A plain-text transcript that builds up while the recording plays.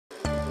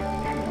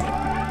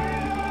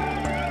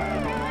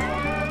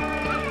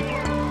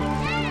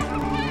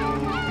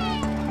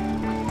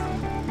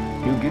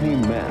Every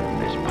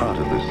man is part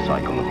of this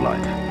cycle of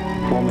life,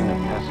 forming a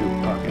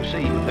passive partnership.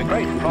 See, the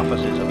great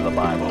prophecies of the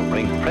Bible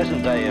bring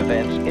present-day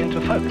events into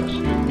focus.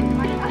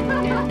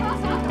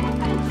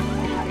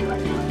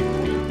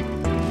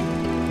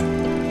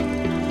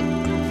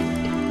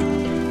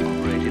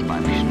 Operated by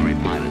missionary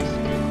pilots,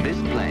 this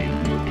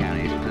plane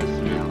carries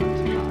personnel and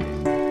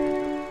supplies.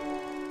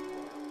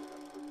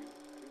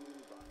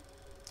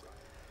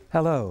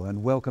 Hello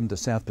and welcome to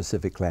South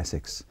Pacific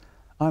Classics.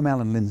 I'm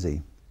Alan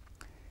Lindsay.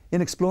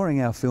 In exploring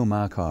our film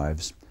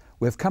archives,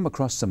 we've come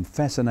across some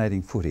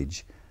fascinating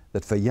footage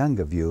that for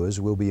younger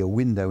viewers will be a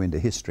window into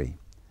history.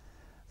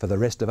 For the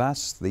rest of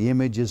us, the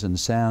images and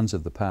sounds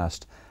of the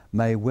past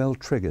may well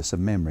trigger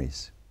some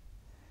memories.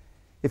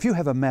 If you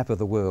have a map of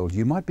the world,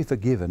 you might be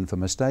forgiven for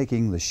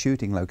mistaking the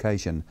shooting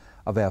location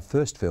of our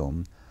first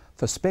film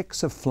for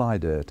specks of fly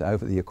dirt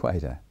over the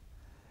equator.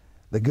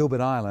 The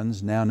Gilbert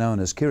Islands, now known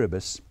as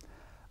Kiribati,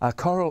 are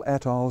coral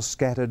atolls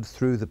scattered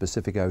through the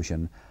Pacific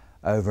Ocean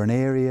over an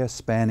area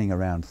spanning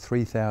around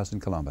 3,000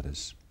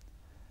 kilometres.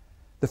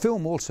 The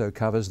film also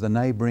covers the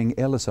neighbouring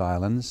Ellis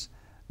Islands,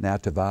 now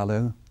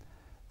Tuvalu,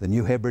 the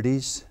New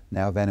Hebrides,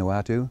 now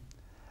Vanuatu,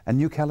 and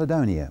New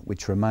Caledonia,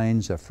 which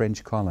remains a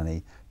French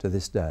colony to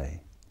this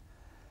day.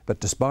 But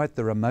despite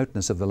the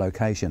remoteness of the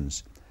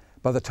locations,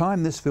 by the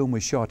time this film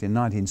was shot in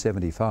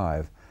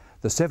 1975,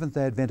 the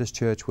Seventh-day Adventist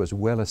Church was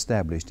well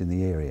established in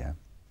the area.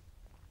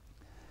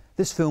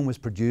 This film was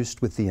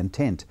produced with the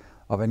intent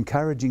of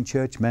encouraging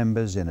church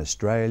members in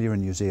Australia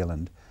and New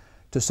Zealand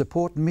to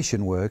support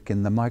mission work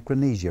in the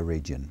Micronesia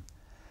region,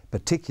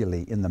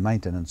 particularly in the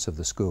maintenance of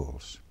the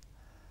schools.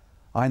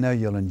 I know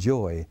you'll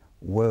enjoy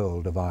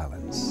World of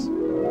Islands.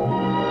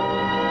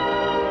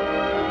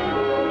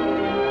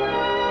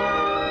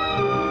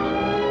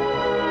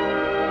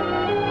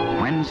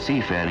 When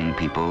seafaring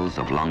peoples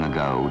of long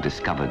ago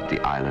discovered the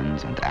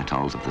islands and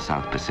atolls of the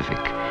South Pacific,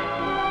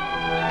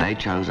 they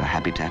chose a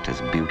habitat as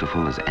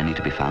beautiful as any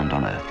to be found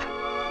on Earth.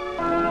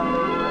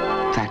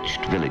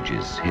 Thatched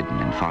villages hidden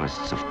in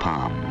forests of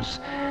palms,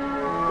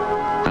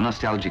 the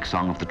nostalgic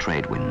song of the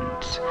trade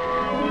winds,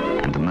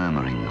 and the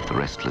murmuring of the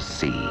restless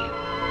sea.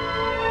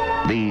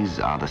 These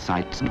are the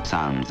sights and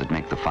sounds that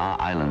make the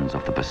far islands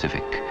of the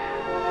Pacific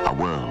a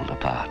world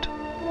apart.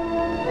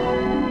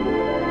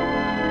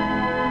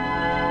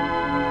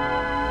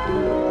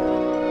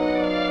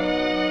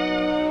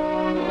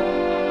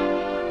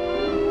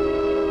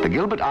 The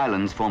Gilbert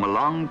Islands form a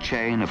long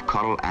chain of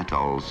coral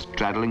atolls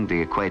straddling the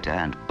equator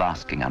and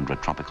basking under a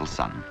tropical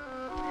sun.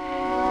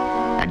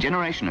 A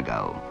generation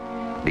ago,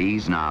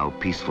 these now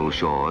peaceful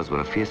shores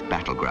were a fierce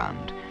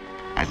battleground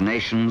as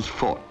nations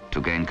fought to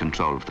gain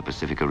control of the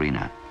Pacific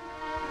arena.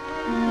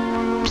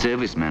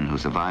 Servicemen who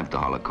survived the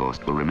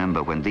Holocaust will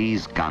remember when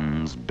these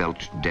guns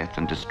belched death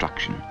and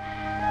destruction,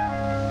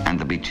 and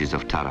the beaches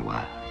of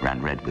Tarawa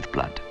ran red with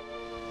blood.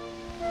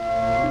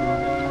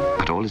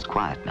 But all is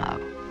quiet now.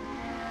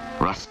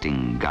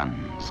 Rusting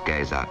guns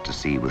gaze out to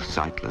sea with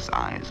sightless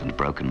eyes and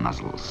broken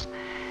muzzles,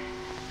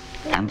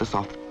 and the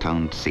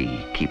soft-toned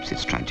sea keeps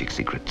its tragic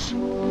secrets.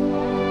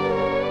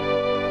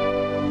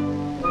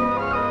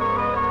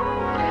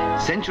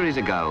 Centuries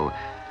ago,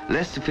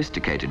 less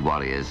sophisticated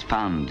warriors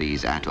found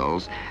these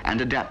atolls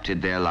and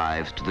adapted their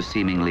lives to the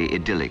seemingly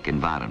idyllic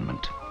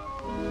environment.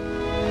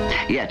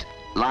 Yet,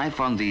 life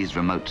on these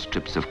remote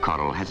strips of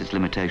coral has its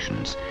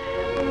limitations.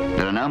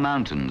 There are no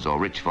mountains or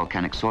rich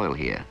volcanic soil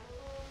here,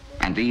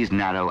 and these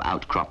narrow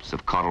outcrops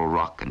of coral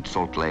rock and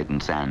salt-laden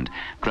sand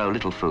grow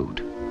little food.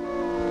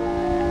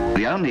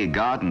 The only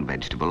garden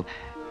vegetable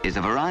is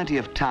a variety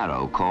of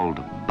taro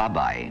called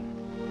babai,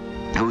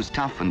 whose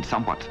tough and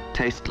somewhat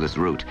tasteless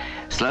root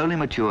slowly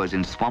matures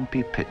in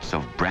swampy pits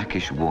of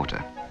brackish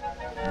water.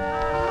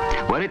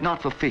 Were it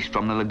not for fish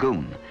from the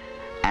lagoon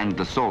and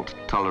the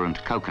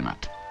salt-tolerant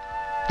coconut,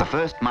 the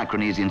first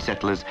Micronesian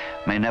settlers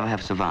may never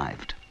have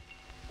survived.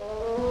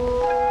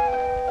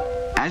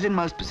 As in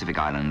most Pacific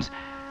islands,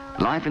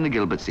 life in the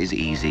Gilberts is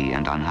easy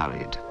and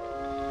unhurried.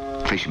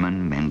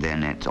 Fishermen mend their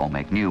nets or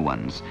make new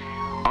ones,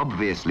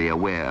 obviously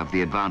aware of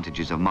the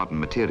advantages of modern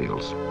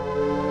materials.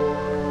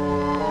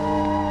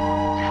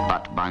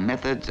 But by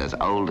methods as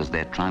old as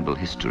their tribal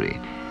history,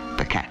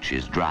 the catch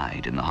is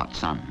dried in the hot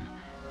sun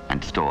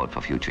and stored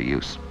for future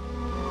use.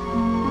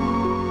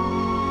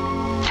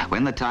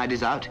 When the tide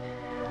is out,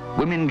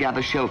 women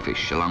gather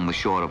shellfish along the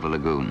shore of the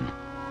lagoon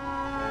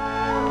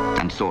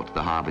and sort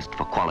the harvest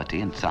for quality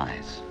and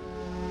size.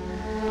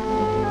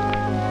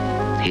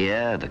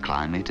 Here, the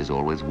climate is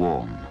always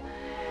warm,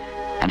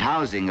 and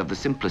housing of the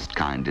simplest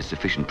kind is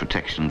sufficient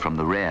protection from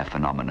the rare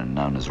phenomenon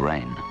known as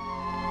rain.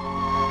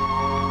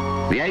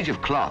 The age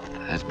of cloth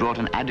has brought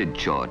an added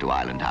chore to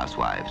island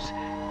housewives,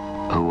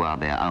 who are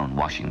their own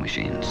washing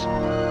machines.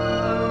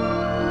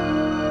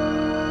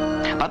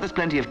 But there's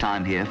plenty of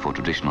time here for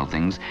traditional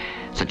things,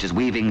 such as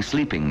weaving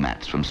sleeping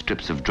mats from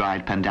strips of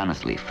dried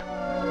pandanus leaf.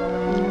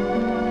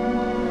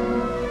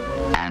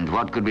 And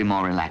what could be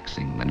more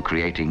relaxing than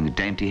creating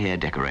dainty hair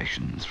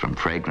decorations from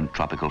fragrant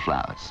tropical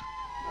flowers?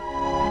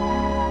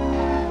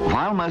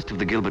 While most of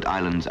the Gilbert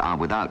Islands are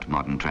without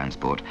modern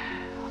transport,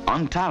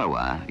 On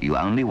Tarawa, you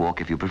only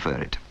walk if you prefer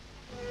it.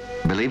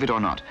 Believe it or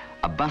not,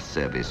 a bus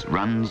service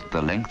runs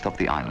the length of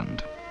the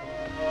island.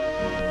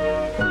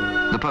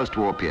 The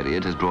post-war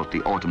period has brought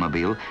the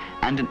automobile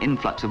and an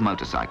influx of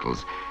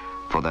motorcycles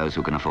for those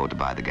who can afford to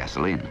buy the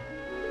gasoline.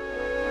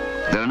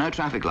 There are no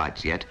traffic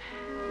lights yet,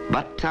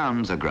 but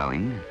towns are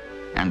growing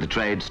and the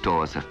trade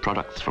stores have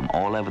products from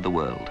all over the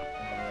world.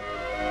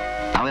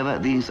 However,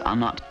 these are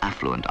not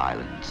affluent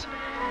islands.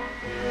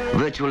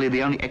 Virtually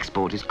the only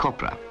export is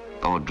copra,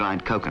 or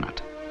dried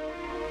coconut,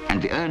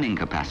 and the earning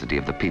capacity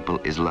of the people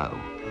is low.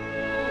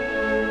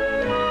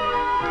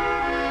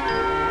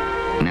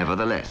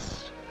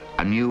 Nevertheless,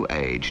 a new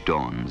age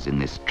dawns in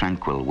this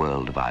tranquil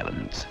world of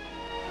islands.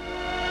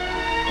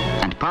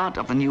 And part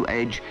of the new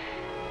age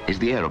is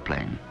the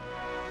aeroplane.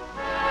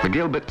 The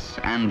Gilberts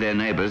and their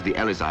neighbors, the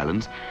Ellis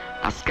Islands,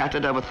 are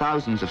scattered over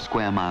thousands of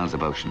square miles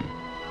of ocean.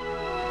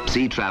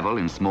 Sea travel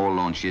in small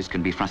launches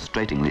can be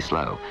frustratingly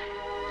slow,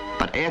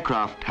 but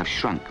aircraft have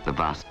shrunk the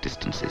vast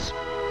distances.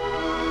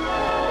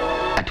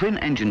 A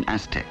twin-engined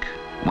Aztec,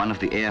 one of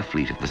the air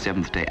fleet of the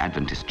Seventh-day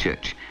Adventist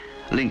Church,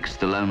 links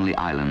the lonely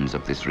islands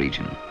of this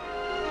region.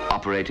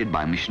 Operated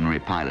by missionary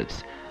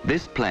pilots,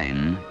 this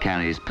plane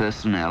carries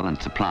personnel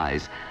and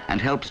supplies and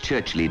helps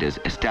church leaders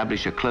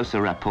establish a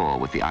closer rapport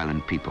with the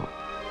island people.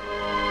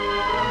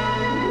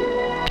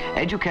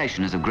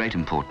 Education is of great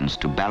importance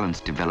to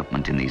balanced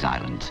development in these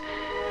islands,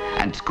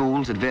 and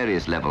schools at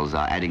various levels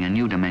are adding a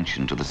new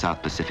dimension to the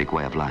South Pacific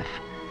way of life.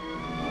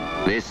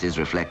 This is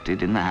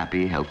reflected in the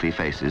happy, healthy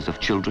faces of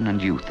children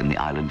and youth in the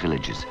island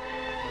villages.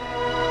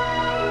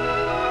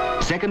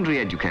 Secondary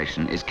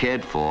education is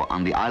cared for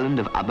on the island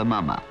of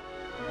Abemama,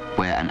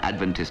 where an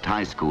Adventist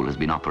high school has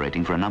been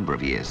operating for a number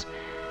of years.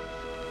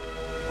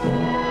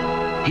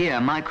 Here,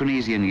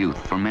 Micronesian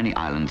youth from many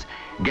islands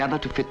gather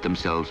to fit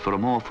themselves for a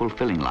more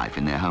fulfilling life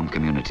in their home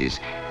communities,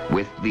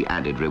 with the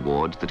added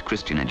rewards that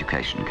Christian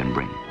education can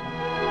bring.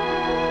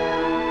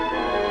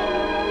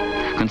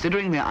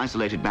 Considering their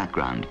isolated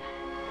background,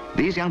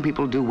 these young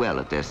people do well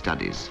at their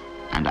studies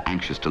and are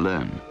anxious to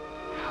learn.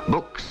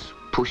 Books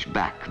push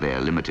back their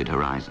limited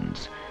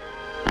horizons,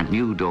 and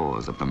new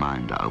doors of the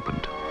mind are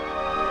opened.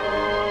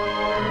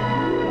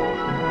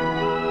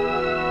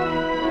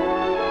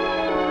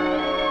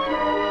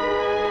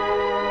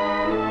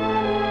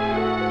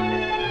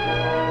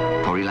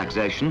 For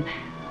relaxation,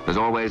 there's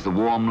always the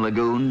warm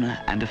lagoon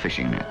and a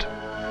fishing net.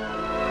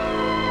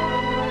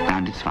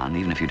 And it's fun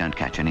even if you don't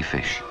catch any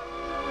fish.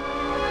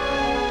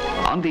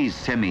 On these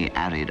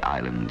semi-arid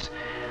islands,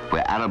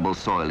 where arable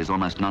soil is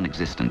almost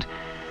non-existent,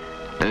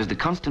 there is the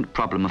constant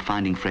problem of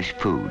finding fresh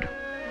food.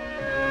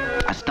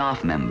 A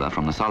staff member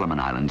from the Solomon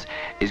Islands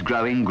is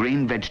growing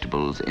green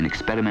vegetables in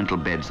experimental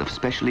beds of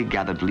specially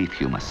gathered leaf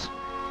humus.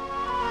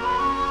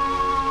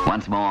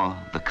 Once more,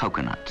 the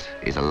coconut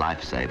is a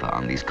lifesaver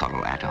on these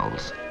coral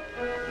atolls.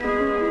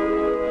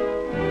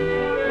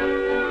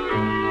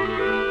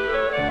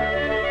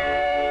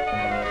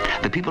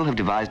 The people have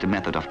devised a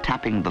method of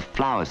tapping the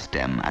flower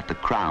stem at the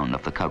crown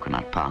of the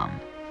coconut palm.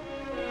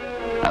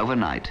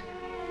 Overnight,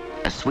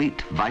 a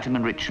sweet,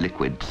 vitamin-rich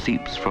liquid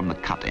seeps from the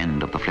cut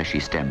end of the fleshy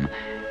stem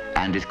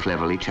and is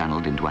cleverly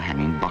channeled into a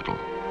hanging bottle.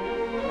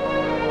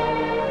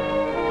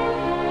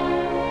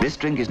 This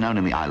drink is known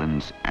in the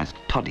islands as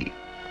toddy,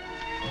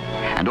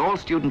 and all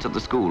students at the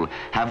school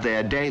have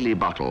their daily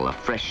bottle of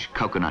fresh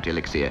coconut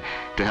elixir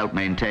to help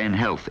maintain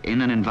health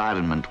in an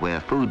environment where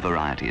food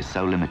variety is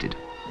so limited.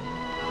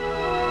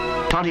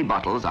 Toddy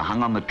bottles are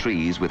hung on the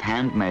trees with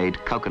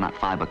handmade coconut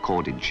fiber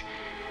cordage.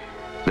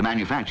 The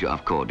manufacture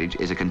of cordage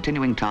is a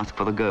continuing task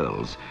for the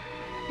girls,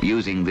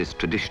 using this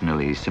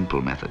traditionally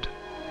simple method.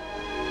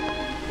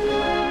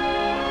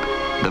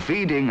 The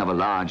feeding of a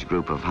large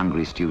group of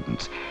hungry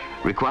students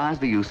requires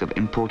the use of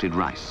imported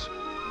rice.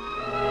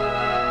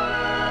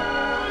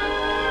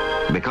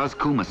 Because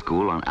Kuma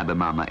School on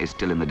Abemama is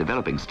still in the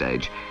developing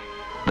stage,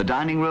 the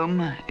dining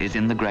room is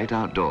in the great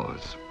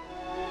outdoors.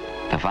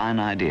 A fine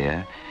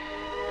idea,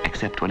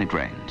 except when it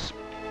rains.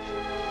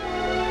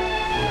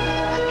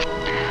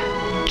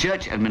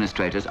 Church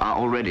administrators are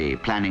already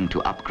planning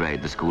to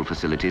upgrade the school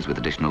facilities with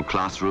additional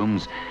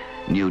classrooms,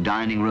 new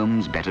dining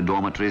rooms, better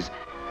dormitories,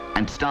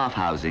 and staff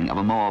housing of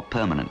a more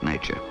permanent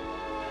nature.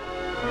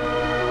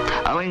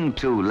 Owing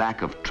to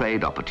lack of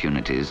trade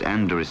opportunities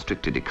and a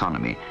restricted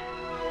economy,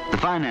 the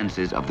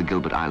finances of the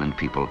Gilbert Island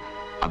people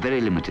are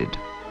very limited.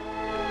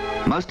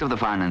 Most of the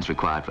finance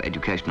required for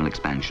educational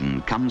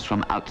expansion comes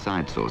from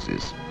outside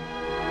sources.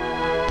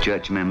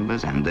 Church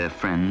members and their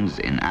friends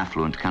in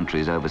affluent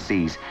countries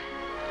overseas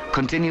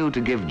continue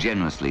to give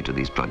generously to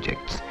these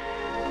projects.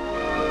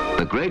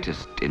 The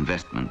greatest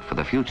investment for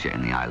the future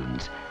in the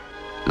islands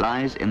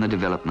lies in the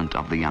development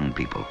of the young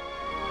people.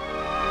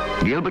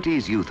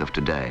 Gilbertese youth of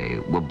today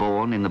were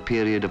born in the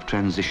period of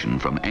transition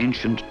from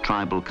ancient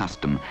tribal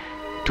custom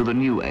to the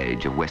new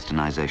age of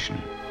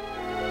westernization.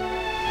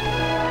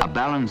 A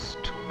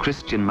balanced,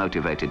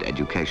 Christian-motivated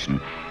education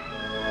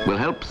will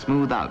help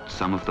smooth out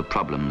some of the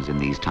problems in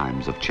these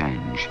times of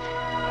change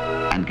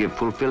and give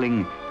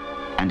fulfilling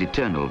and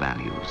eternal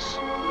values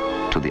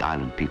to the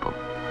island people.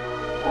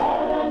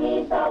 Heaven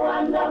is a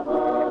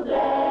wonderful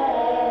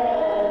place,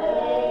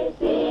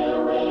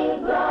 filled with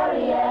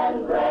glory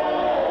and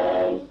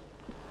grace.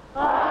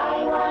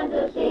 I want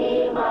to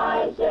see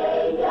my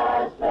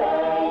Savior's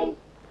face.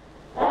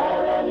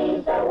 Heaven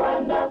is a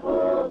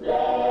wonderful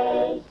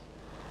place.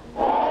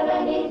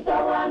 Heaven is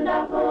a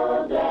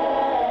wonderful place,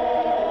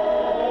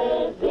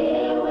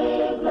 filled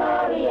with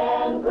glory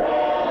and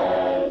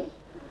grace.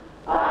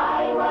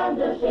 I want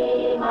to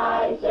see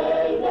my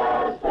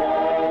Savior's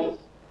face.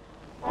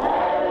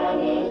 Heaven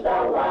is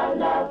a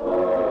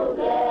wonderful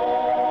place.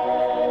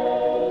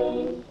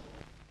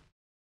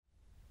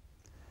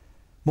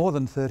 More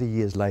than 30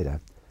 years later,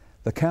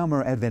 the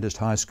Caledonia Adventist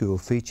High School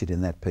featured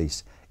in that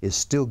piece is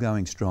still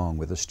going strong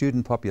with a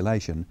student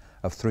population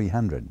of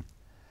 300.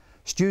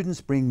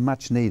 Students bring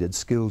much needed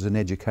skills and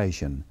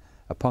education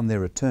upon their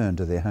return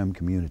to their home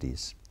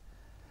communities.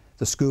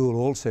 The school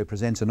also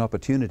presents an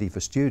opportunity for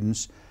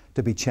students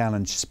to be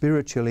challenged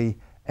spiritually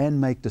and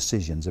make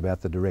decisions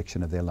about the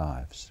direction of their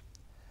lives.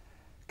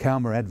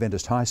 Caledonia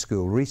Adventist High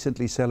School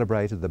recently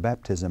celebrated the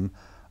baptism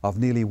of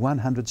nearly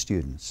 100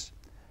 students,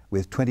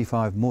 with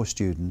 25 more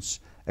students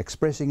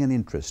expressing an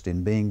interest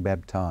in being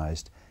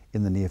baptised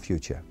in the near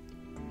future.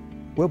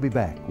 We'll be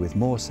back with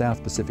more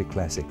South Pacific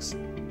Classics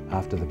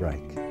after the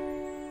break.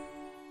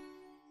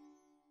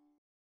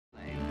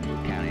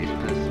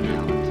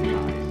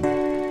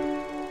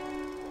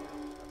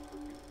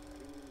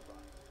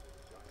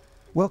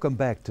 Welcome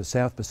back to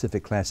South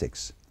Pacific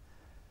Classics.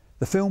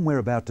 The film we're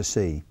about to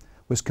see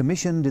was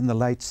commissioned in the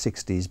late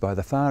 60s by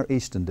the Far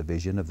Eastern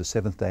Division of the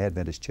Seventh-day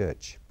Adventist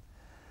Church.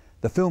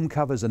 The film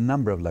covers a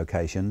number of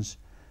locations: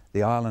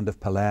 the island of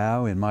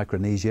Palau in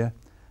Micronesia,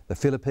 the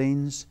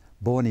Philippines,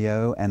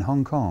 Borneo and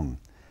Hong Kong,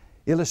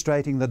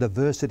 illustrating the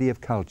diversity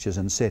of cultures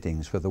and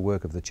settings for the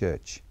work of the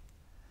church.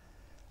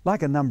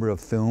 Like a number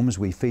of films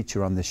we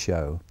feature on this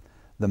show,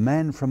 The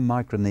Man from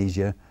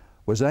Micronesia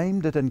was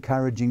aimed at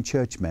encouraging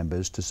church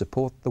members to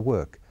support the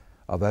work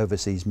of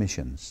overseas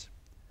missions.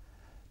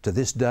 To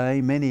this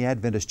day, many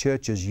Adventist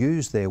churches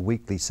use their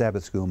weekly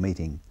Sabbath school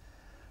meeting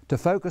to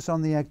focus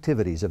on the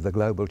activities of the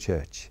global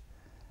church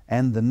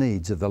and the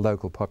needs of the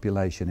local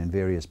population in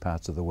various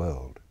parts of the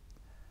world.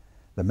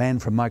 The Man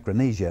from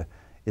Micronesia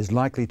is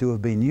likely to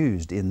have been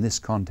used in this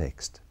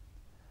context.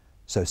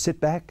 So sit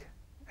back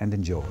and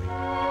enjoy.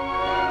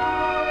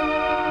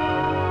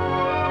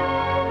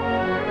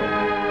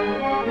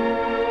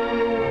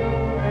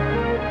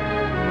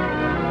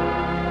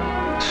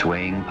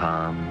 Swaying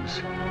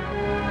palms,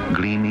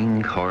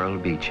 gleaming coral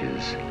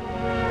beaches,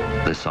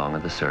 the song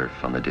of the surf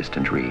on the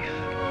distant reef.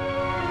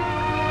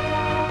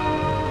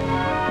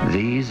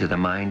 These are the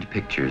mind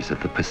pictures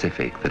of the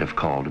Pacific that have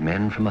called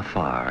men from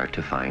afar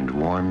to find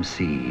warm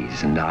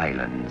seas and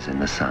islands in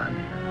the sun.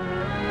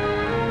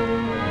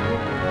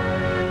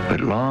 But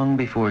long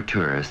before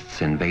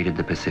tourists invaded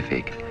the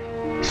Pacific,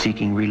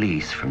 seeking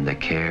release from the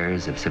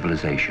cares of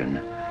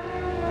civilization,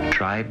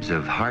 tribes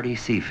of hardy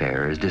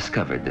seafarers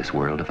discovered this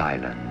world of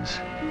islands.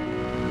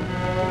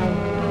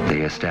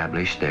 They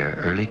established their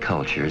early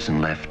cultures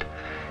and left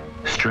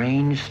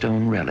strange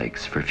stone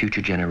relics for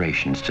future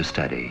generations to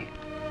study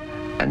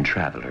and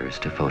travelers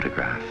to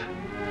photograph.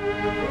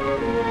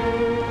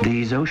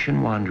 These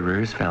ocean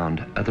wanderers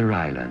found other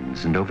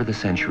islands and over the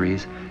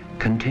centuries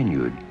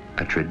continued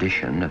a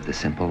tradition of the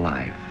simple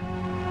life.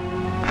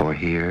 For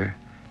here,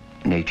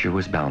 nature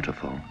was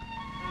bountiful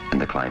and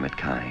the climate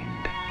kind.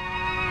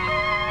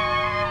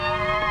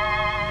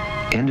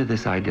 Into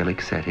this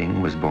idyllic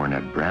setting was born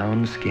a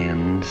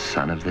brown-skinned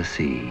son of the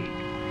sea.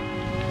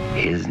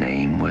 His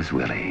name was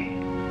Willie.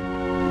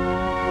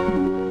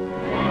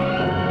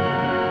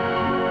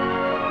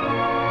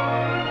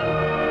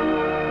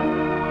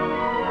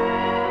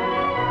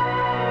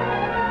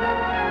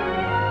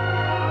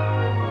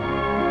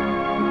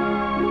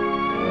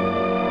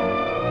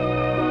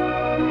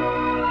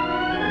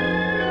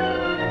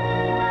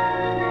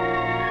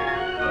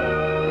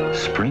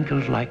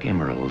 Sprinkled like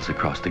emeralds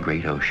across the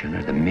great ocean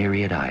are the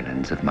myriad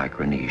islands of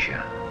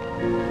Micronesia.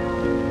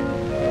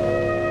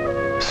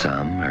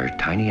 Some are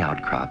tiny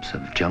outcrops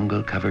of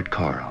jungle-covered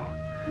coral,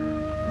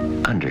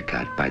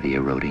 undercut by the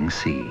eroding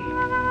sea.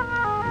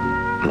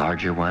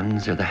 Larger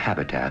ones are the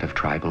habitat of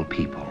tribal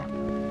people,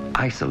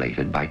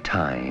 isolated by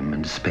time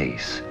and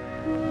space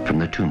from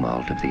the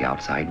tumult of the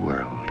outside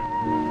world.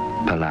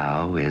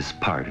 Palau is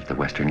part of the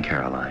Western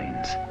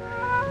Carolines,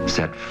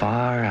 set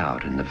far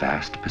out in the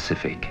vast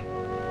Pacific.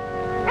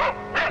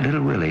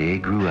 Little Willie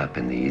grew up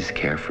in these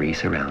carefree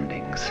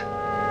surroundings,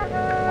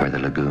 where the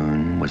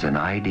lagoon was an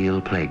ideal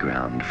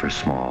playground for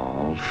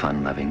small,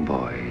 fun-loving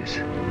boys.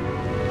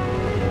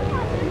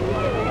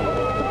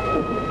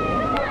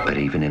 But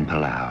even in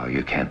Palau,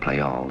 you can't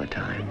play all the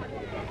time.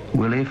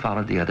 Willie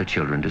followed the other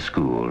children to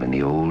school in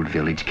the old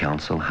village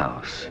council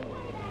house.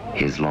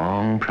 His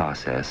long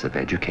process of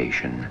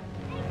education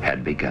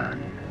had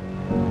begun.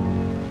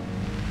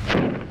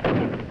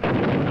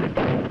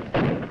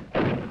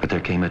 But there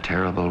came a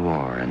terrible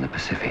war in the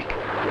Pacific.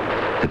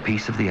 The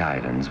peace of the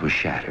islands was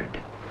shattered,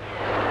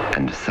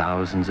 and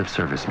thousands of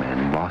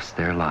servicemen lost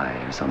their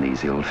lives on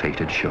these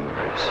ill-fated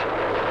shores.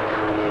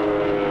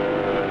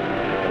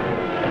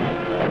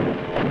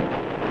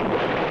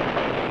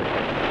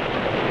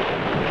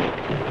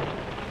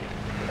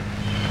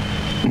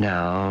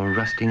 Now,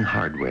 rusting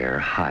hardware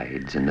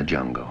hides in the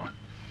jungle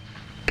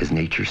as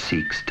nature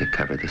seeks to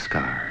cover the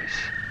scars.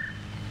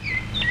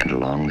 And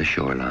along the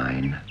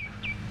shoreline,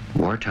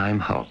 wartime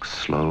hulks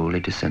slowly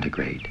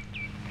disintegrate,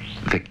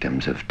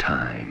 victims of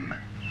time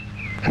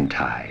and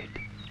tide.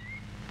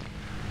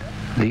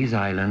 These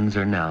islands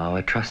are now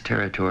a trust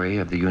territory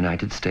of the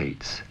United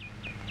States,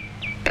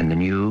 and the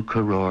new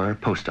Koror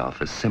post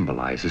office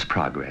symbolizes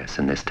progress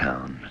in this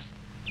town.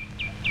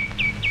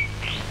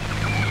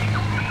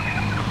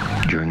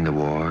 During the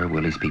war,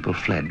 Willie's people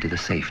fled to the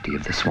safety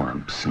of the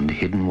swamps and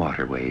hidden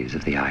waterways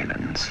of the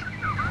islands.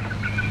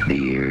 The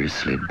years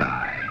slid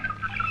by,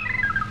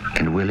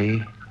 and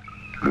Willie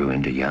grew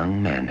into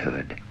young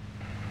manhood.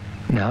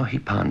 Now he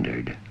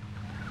pondered,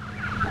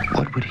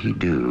 what would he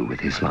do with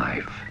his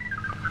life?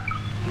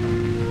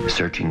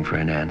 Searching for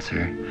an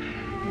answer,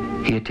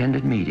 he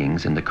attended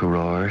meetings in the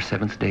Koror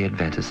Seventh-day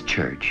Adventist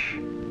Church.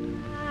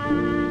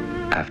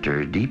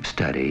 After deep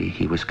study,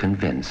 he was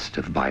convinced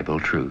of Bible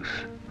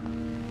truth.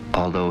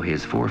 Although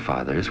his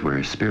forefathers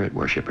were spirit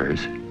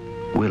worshippers,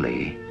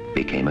 Willie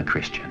became a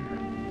Christian.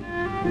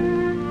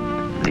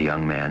 The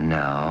young man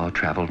now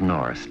traveled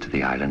north to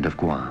the island of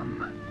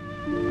Guam.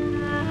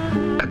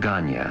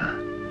 Agana,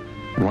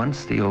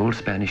 once the old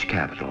Spanish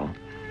capital,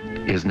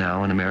 is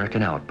now an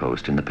American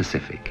outpost in the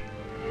Pacific.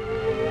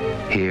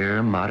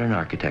 Here, modern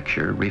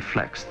architecture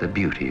reflects the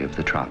beauty of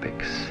the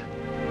tropics.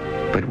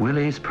 But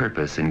Willie's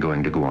purpose in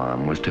going to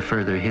Guam was to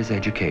further his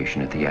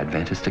education at the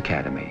Adventist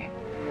Academy,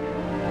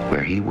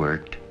 where he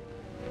worked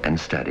and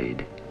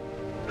studied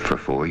for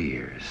 4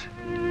 years.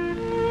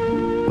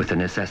 With the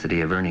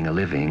necessity of earning a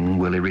living,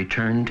 Willie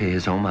returned to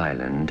his home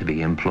island to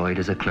be employed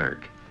as a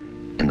clerk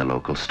in the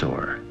local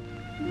store.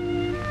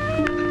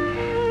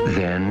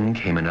 Then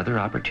came another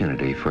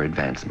opportunity for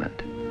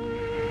advancement.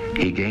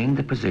 He gained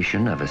the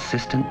position of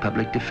Assistant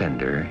Public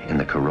Defender in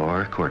the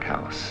Koror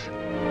Courthouse.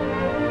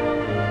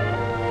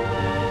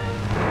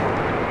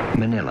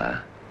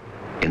 Manila,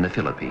 in the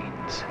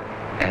Philippines,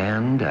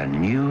 and a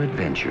new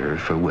adventure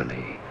for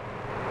Willie.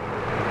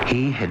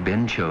 He had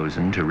been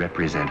chosen to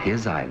represent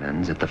his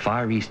islands at the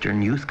Far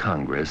Eastern Youth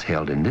Congress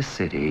held in this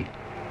city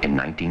in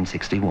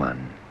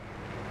 1961.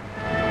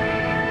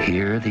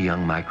 Here, the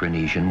young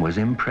Micronesian was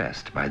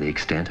impressed by the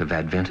extent of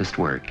Adventist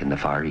work in the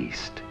Far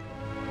East.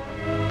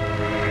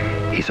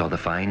 He saw the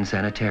fine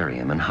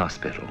sanitarium and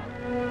hospital,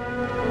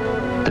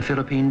 the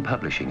Philippine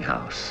Publishing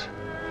House,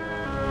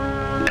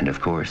 and of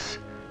course,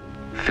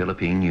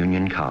 Philippine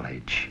Union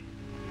College.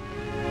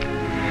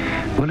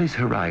 Willie's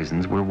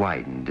horizons were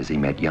widened as he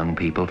met young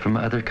people from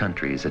other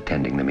countries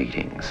attending the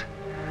meetings.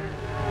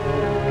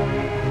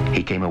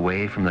 He came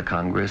away from the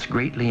Congress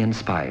greatly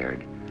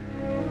inspired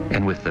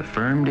and with the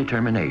firm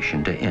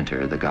determination to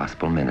enter the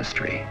gospel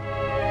ministry.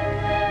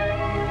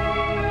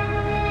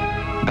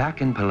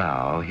 Back in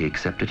Palau, he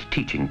accepted a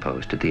teaching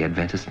post at the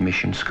Adventist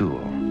Mission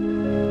School.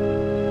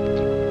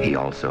 He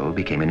also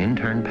became an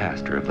intern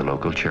pastor of the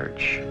local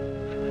church.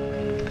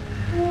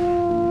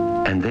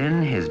 And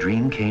then his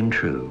dream came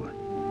true.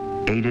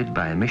 Aided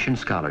by a mission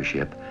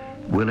scholarship,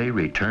 Willie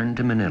returned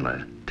to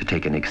Manila to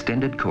take an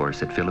extended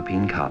course at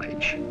Philippine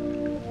College.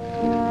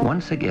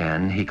 Once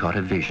again, he caught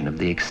a vision of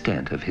the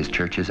extent of his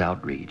church's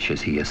outreach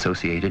as he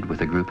associated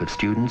with a group of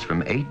students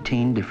from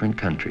 18 different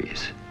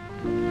countries.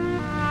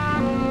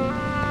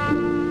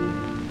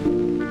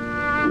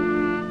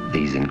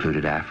 These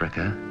included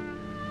Africa,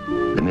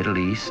 the Middle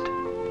East,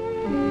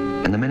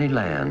 and the many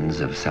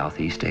lands of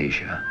Southeast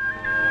Asia.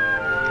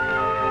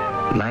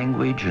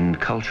 Language and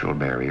cultural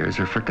barriers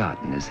are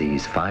forgotten as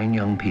these fine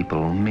young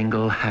people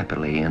mingle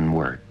happily in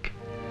work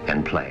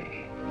and play.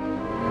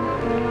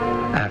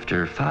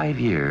 After 5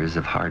 years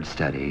of hard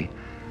study,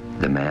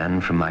 the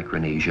man from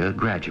Micronesia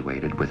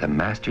graduated with a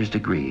master's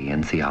degree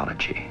in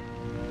theology.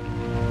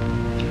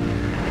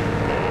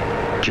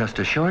 Just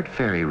a short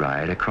ferry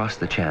ride across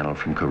the channel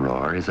from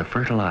Koror is a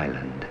fertile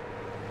island.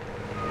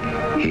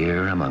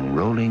 Here, among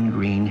rolling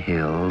green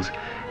hills,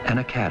 an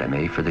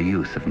academy for the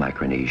youth of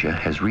Micronesia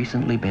has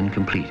recently been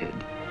completed.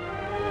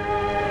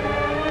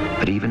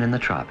 But even in the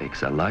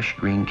tropics, a lush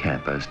green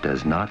campus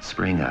does not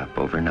spring up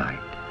overnight.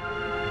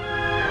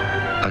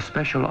 A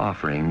special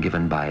offering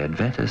given by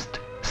Adventist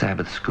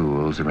Sabbath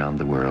schools around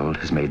the world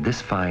has made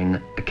this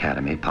fine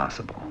academy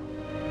possible.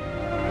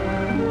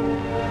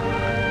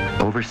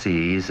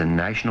 Overseas and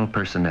national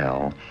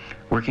personnel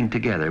working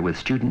together with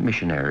student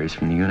missionaries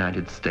from the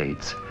United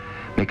States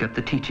make up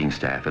the teaching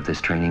staff of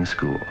this training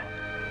school.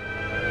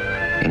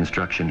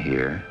 Instruction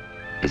here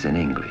is in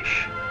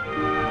English.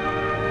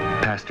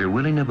 Pastor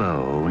Willie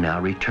Nabeau, now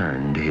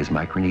returned to his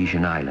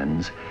Micronesian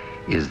islands,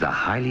 is the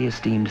highly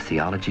esteemed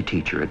theology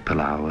teacher at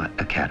Palau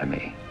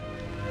Academy.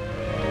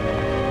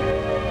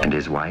 And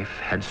his wife,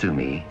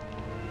 Hadsumi,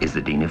 is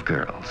the Dean of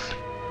Girls.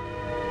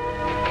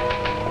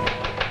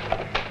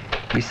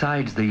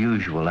 Besides the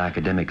usual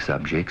academic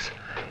subjects,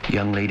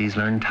 Young ladies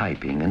learn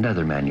typing and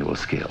other manual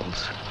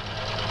skills.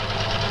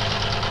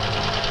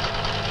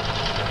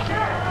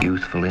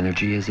 Youthful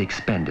energy is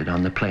expended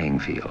on the playing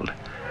field,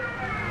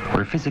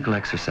 where physical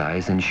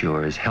exercise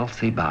ensures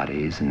healthy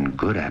bodies and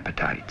good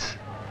appetites.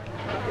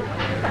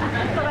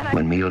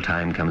 When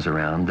mealtime comes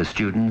around, the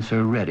students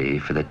are ready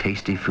for the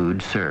tasty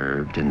food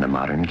served in the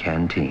modern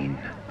canteen.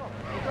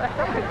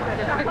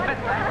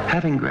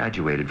 Having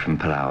graduated from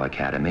Palau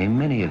Academy,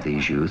 many of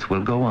these youth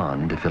will go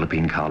on to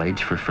Philippine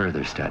College for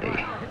further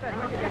study.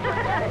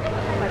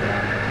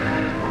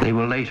 They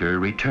will later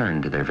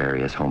return to their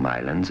various home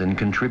islands and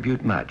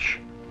contribute much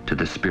to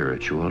the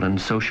spiritual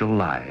and social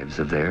lives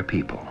of their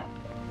people.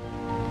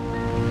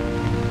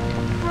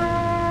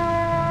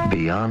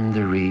 Beyond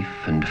the reef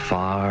and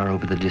far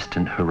over the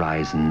distant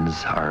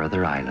horizons are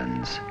other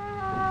islands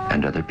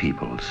and other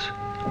peoples.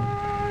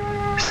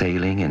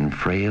 Sailing in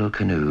frail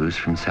canoes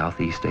from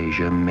Southeast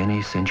Asia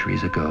many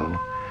centuries ago,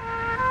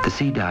 the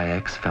Sea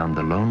Dayaks found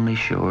the lonely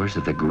shores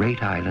of the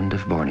great island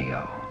of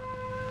Borneo.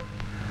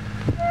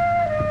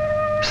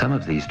 Some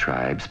of these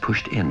tribes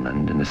pushed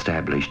inland and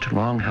established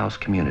longhouse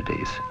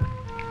communities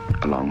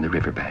along the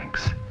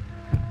riverbanks.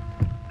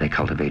 They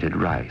cultivated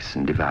rice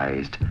and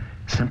devised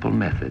simple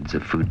methods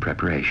of food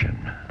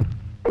preparation.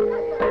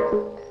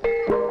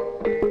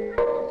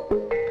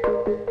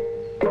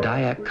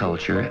 Dayak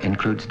culture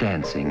includes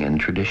dancing in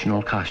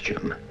traditional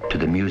costume to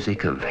the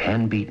music of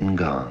hand-beaten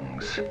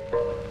gongs.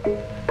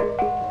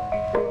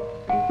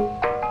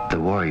 The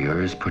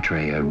warriors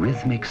portray a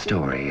rhythmic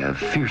story of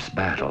fierce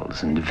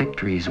battles and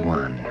victories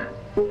won.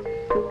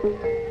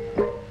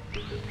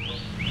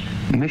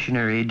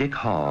 Missionary Dick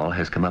Hall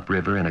has come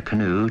upriver in a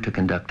canoe to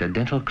conduct a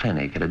dental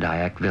clinic at a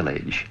Dayak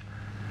village.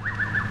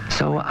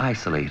 So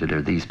isolated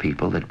are these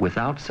people that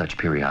without such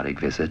periodic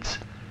visits,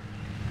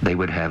 they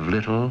would have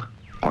little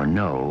or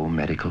no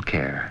medical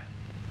care.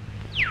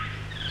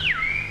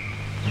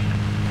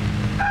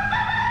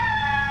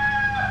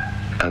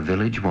 A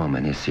village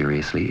woman is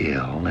seriously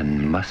ill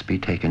and must be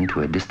taken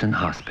to a distant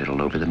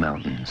hospital over the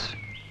mountains.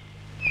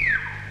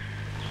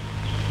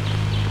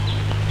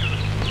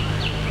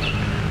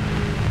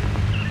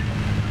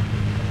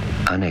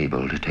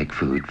 Unable to take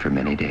food for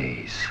many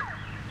days,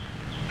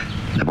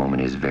 the woman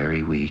is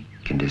very weak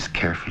and is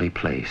carefully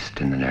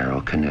placed in the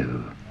narrow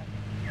canoe.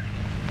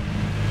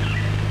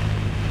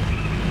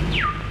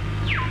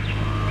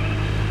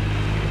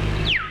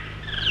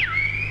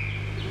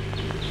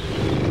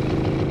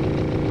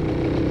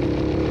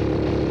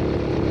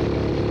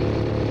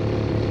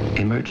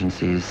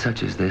 Emergencies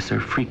such as this are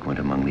frequent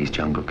among these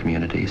jungle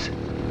communities,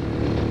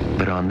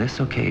 but on this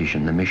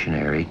occasion the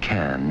missionary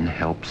can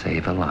help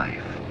save a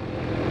life,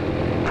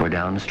 for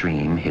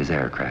downstream his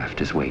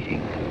aircraft is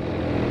waiting.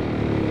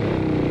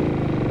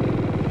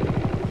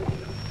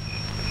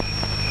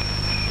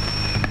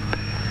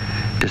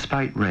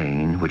 Despite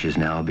rain, which is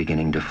now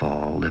beginning to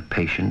fall, the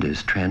patient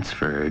is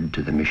transferred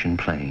to the mission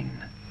plane.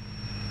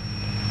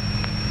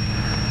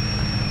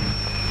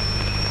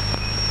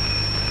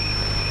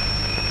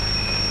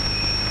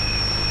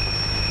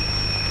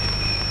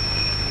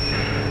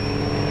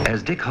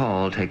 As Dick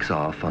Hall takes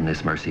off on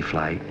this mercy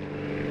flight,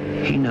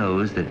 he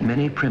knows that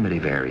many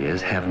primitive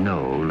areas have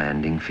no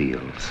landing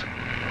fields.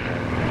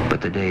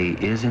 But the day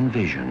is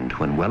envisioned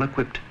when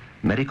well-equipped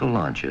medical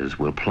launches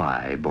will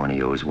ply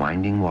Borneo's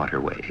winding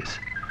waterways,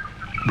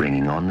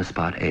 bringing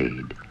on-the-spot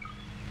aid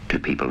to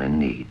people in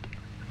need.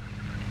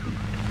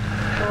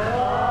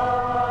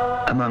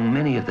 Among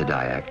many of the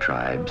Dayak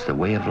tribes, the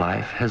way of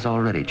life has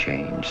already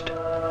changed,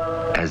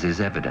 as is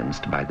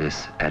evidenced by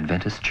this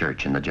Adventist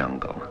church in the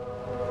jungle.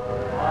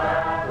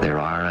 There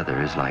are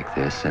others like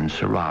this in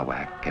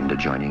Sarawak and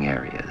adjoining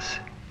areas.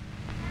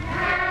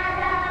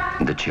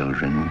 The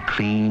children,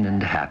 clean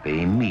and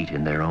happy, meet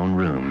in their own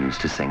rooms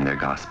to sing their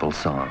gospel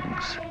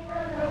songs.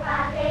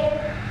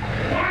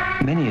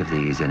 Many of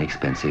these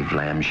inexpensive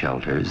lamb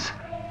shelters,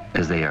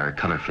 as they are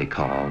colorfully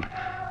called,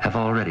 have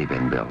already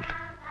been built.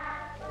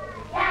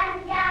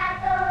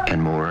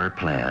 And more are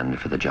planned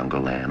for the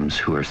jungle lambs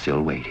who are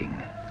still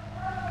waiting.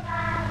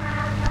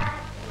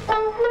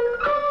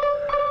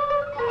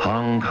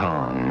 Hong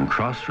Kong,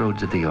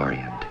 crossroads of the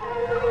Orient.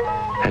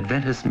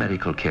 Adventist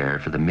medical care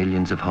for the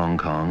millions of Hong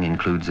Kong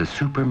includes a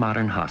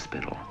super-modern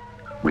hospital,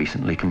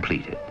 recently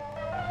completed,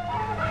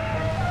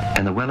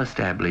 and the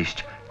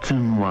well-established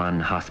Tsuen Wan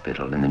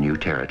Hospital in the New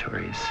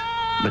Territories.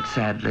 But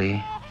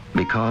sadly,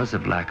 because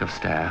of lack of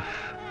staff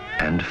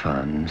and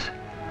funds,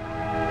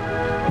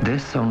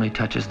 this only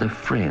touches the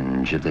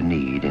fringe of the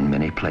need in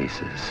many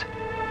places.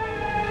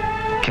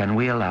 Can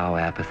we allow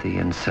apathy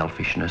and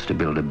selfishness to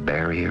build a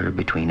barrier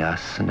between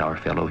us and our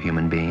fellow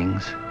human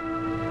beings?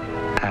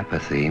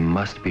 Apathy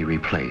must be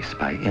replaced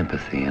by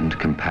empathy and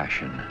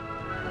compassion.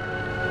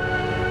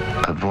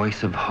 A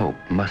voice of hope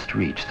must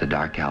reach the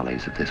dark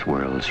alleys of this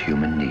world's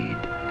human need.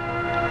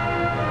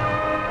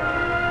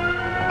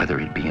 Whether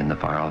it be in the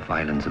far-off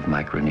islands of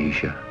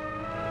Micronesia,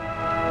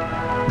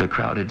 the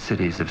crowded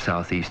cities of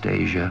Southeast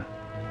Asia,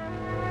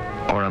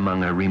 or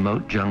among a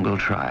remote jungle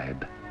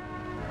tribe,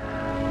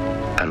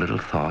 a little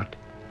thought,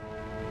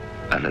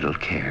 a little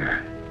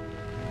care,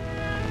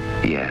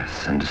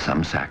 Yes, and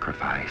some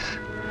sacrifice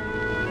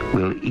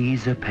will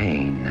ease a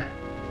pain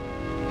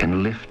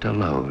and lift a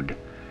load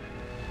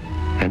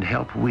and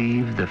help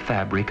weave the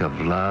fabric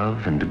of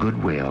love and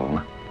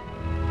goodwill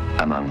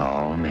among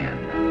all men.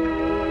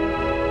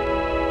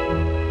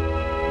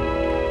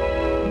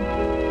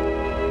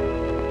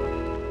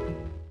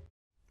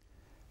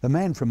 The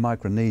Man from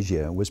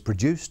Micronesia was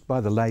produced by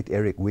the late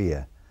Eric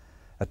Weir,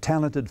 a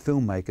talented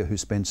filmmaker who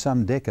spent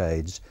some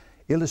decades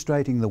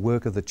illustrating the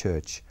work of the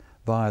church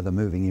via the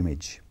moving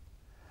image.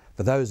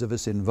 For those of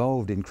us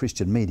involved in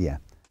Christian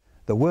media,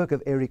 the work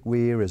of Eric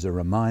Weir is a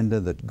reminder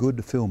that good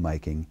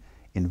filmmaking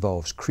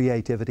involves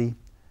creativity,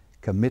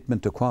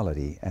 commitment to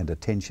quality and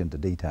attention to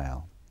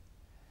detail.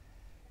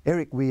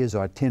 Eric Weir's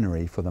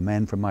itinerary for The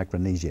Man from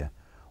Micronesia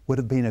would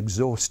have been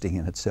exhausting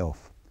in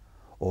itself,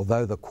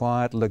 although the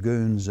quiet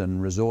lagoons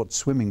and resort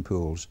swimming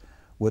pools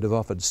would have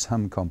offered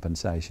some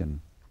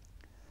compensation.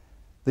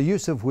 The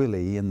use of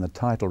Willie in the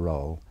title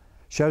role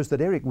shows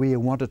that Eric Weir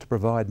wanted to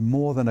provide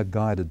more than a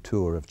guided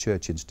tour of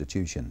church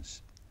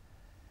institutions.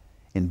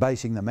 In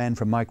basing The Man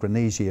from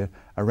Micronesia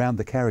around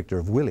the character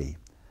of Willie,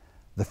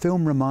 the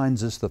film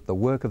reminds us that the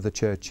work of the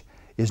church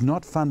is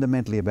not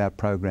fundamentally about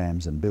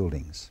programs and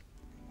buildings.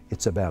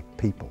 It's about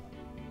people.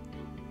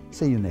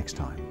 See you next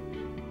time.